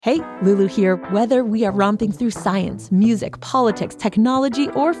Hey, Lulu here. Whether we are romping through science, music, politics, technology,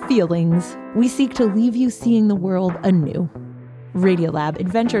 or feelings, we seek to leave you seeing the world anew. Radiolab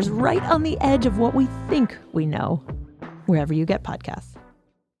adventures right on the edge of what we think we know, wherever you get podcasts.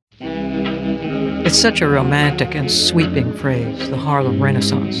 It's such a romantic and sweeping phrase, the Harlem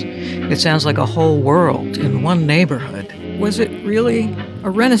Renaissance. It sounds like a whole world in one neighborhood. Was it really a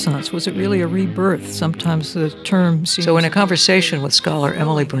renaissance? Was it really a rebirth? Sometimes the term seems... So in a conversation with scholar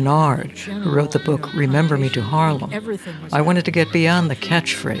Emily Bernard, who wrote the book Remember Me to Harlem, I wanted to get beyond the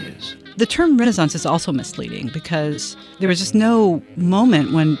catchphrase. The term Renaissance is also misleading because there was just no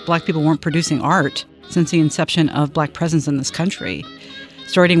moment when Black people weren't producing art since the inception of Black presence in this country,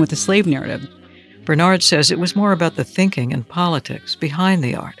 starting with the slave narrative. Bernard says it was more about the thinking and politics behind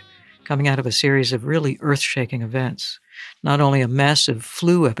the art, coming out of a series of really earth-shaking events. Not only a massive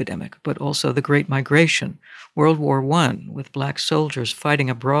flu epidemic, but also the Great Migration, World War I, with Black soldiers fighting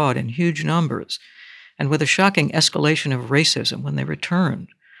abroad in huge numbers, and with a shocking escalation of racism when they returned.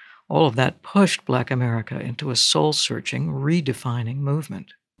 All of that pushed Black America into a soul-searching, redefining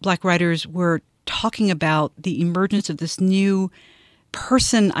movement. Black writers were talking about the emergence of this new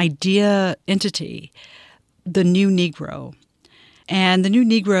person, idea, entity, the new Negro. And the new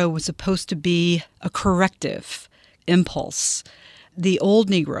Negro was supposed to be a corrective impulse. The old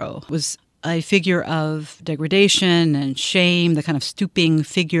Negro was a figure of degradation and shame, the kind of stooping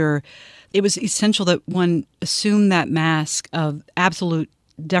figure. It was essential that one assume that mask of absolute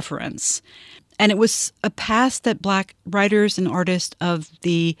deference. And it was a past that Black writers and artists of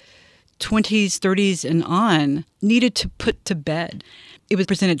the 20s, 30s, and on needed to put to bed. It was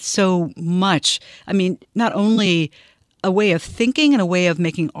presented so much. I mean, not only a way of thinking and a way of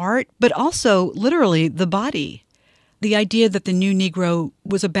making art, but also literally the body. The idea that the new Negro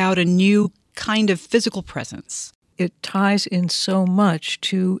was about a new kind of physical presence. It ties in so much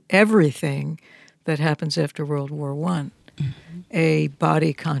to everything that happens after World War I. Mm-hmm. A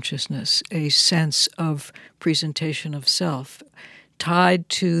body consciousness, a sense of presentation of self, tied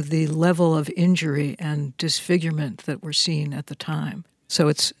to the level of injury and disfigurement that were seen at the time. So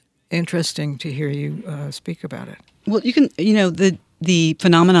it's interesting to hear you speak about it. Well, the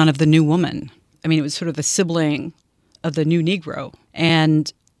phenomenon of the new woman. I mean, it was sort of a sibling of the new Negro.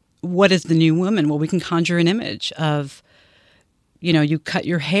 And what is the new woman? Well, we can conjure an image of, you cut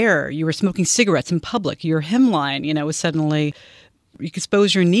your hair, you were smoking cigarettes in public, your hemline, was suddenly, you could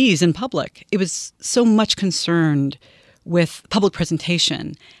expose your knees in public. It was so much concerned with public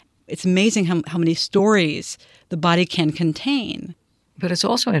presentation. It's amazing how many stories the body can contain. But it's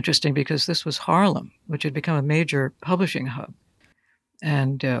also interesting because this was Harlem, which had become a major publishing hub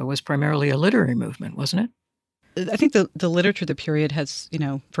and was primarily a literary movement, wasn't it? I think the literature of the period has,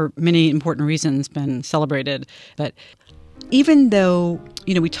 for many important reasons been celebrated. But even though,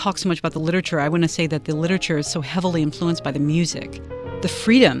 we talk so much about the literature, I want to say that the literature is so heavily influenced by the music. The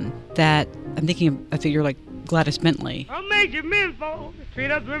freedom that, I'm thinking of a figure like Gladys Bentley,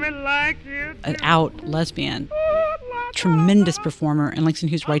 an out lesbian, tremendous performer, and Langston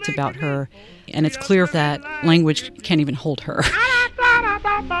Hughes writes about her, and it's clear that language can't even hold her.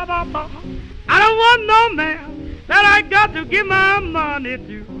 I don't want no man that I got to give my money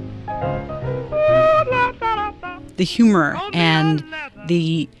to. The humor and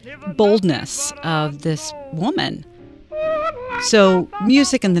the boldness of this woman. So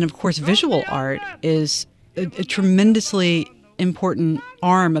music and then, of course, visual art is a tremendously important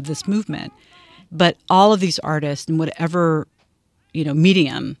arm of this movement. But all of these artists in whatever,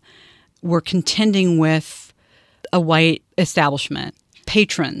 medium were contending with a white establishment,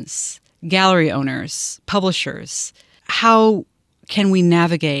 patrons, gallery owners, publishers. How can we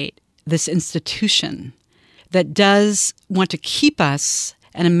navigate this institution that does want to keep us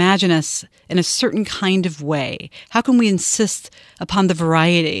and imagine us in a certain kind of way? How can we insist upon the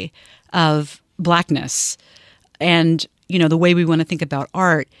variety of Blackness and, the way we want to think about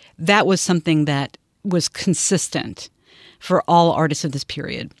art? That was something that was consistent for all artists of this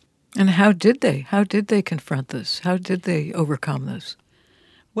period. And how did they? How did they confront this? How did they overcome this?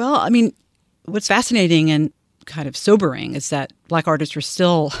 Well, I mean, what's fascinating and kind of sobering is that Black artists are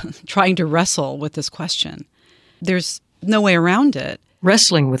still trying to wrestle with this question. There's no way around it.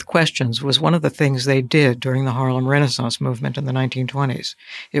 Wrestling with questions was one of the things they did during the Harlem Renaissance movement in the 1920s.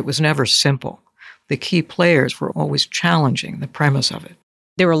 It was never simple. The key players were always challenging the premise of it.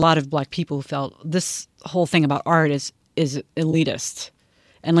 There were a lot of Black people who felt this whole thing about art is elitist.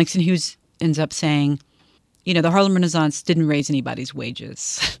 And Langston Hughes ends up saying, the Harlem Renaissance didn't raise anybody's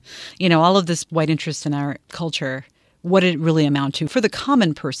wages. All of this white interest in our culture, what did it really amount to for the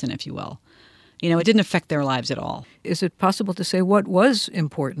common person, if you will? It didn't affect their lives at all. Is it possible to say what was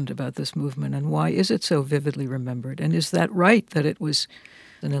important about this movement and why is it so vividly remembered? And is that right that it was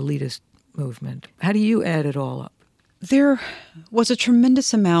an elitist movement? How do you add it all up? There was a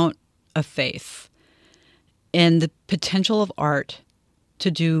tremendous amount of faith in the potential of art to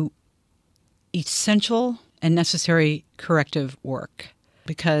do essential and necessary corrective work,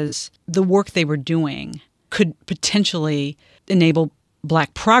 because the work they were doing could potentially enable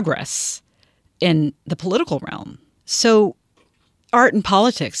Black progress in the political realm. So art and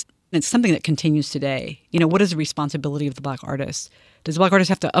politics, it's something that continues today. What is the responsibility of the Black artist? Does the Black artist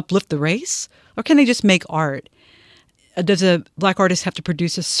have to uplift the race, or can they just make art? Does a Black artist have to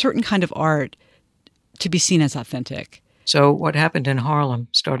produce a certain kind of art to be seen as authentic? So what happened in Harlem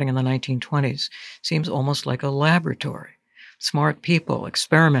starting in the 1920s seems almost like a laboratory. Smart people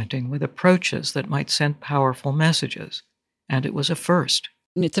experimenting with approaches that might send powerful messages. And it was a first.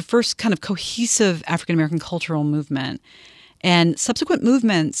 It's a first kind of cohesive African-American cultural movement. And subsequent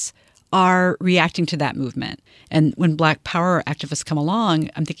movements are reacting to that movement. And when Black power activists come along,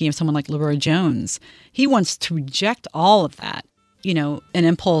 I'm thinking of someone like Leroy Jones. He wants to reject all of that, an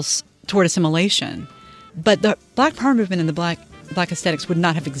impulse toward assimilation. But the Black power movement and the Black aesthetics would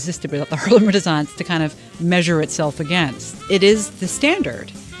not have existed without the Harlem Renaissance to kind of measure itself against. It is the standard,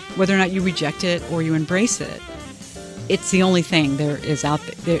 whether or not you reject it or you embrace it. It's the only thing there is out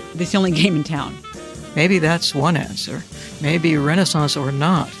there. It's the only game in town. Maybe that's one answer. Maybe Renaissance or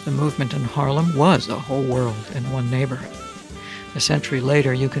not, the movement in Harlem was a whole world in one neighborhood. A century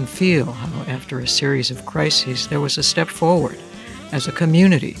later, you can feel how, after a series of crises, there was a step forward as a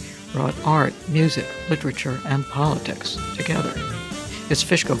community brought art, music, literature, and politics together. It's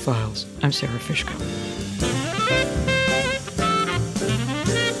Fishko Files. I'm Sarah Fishko.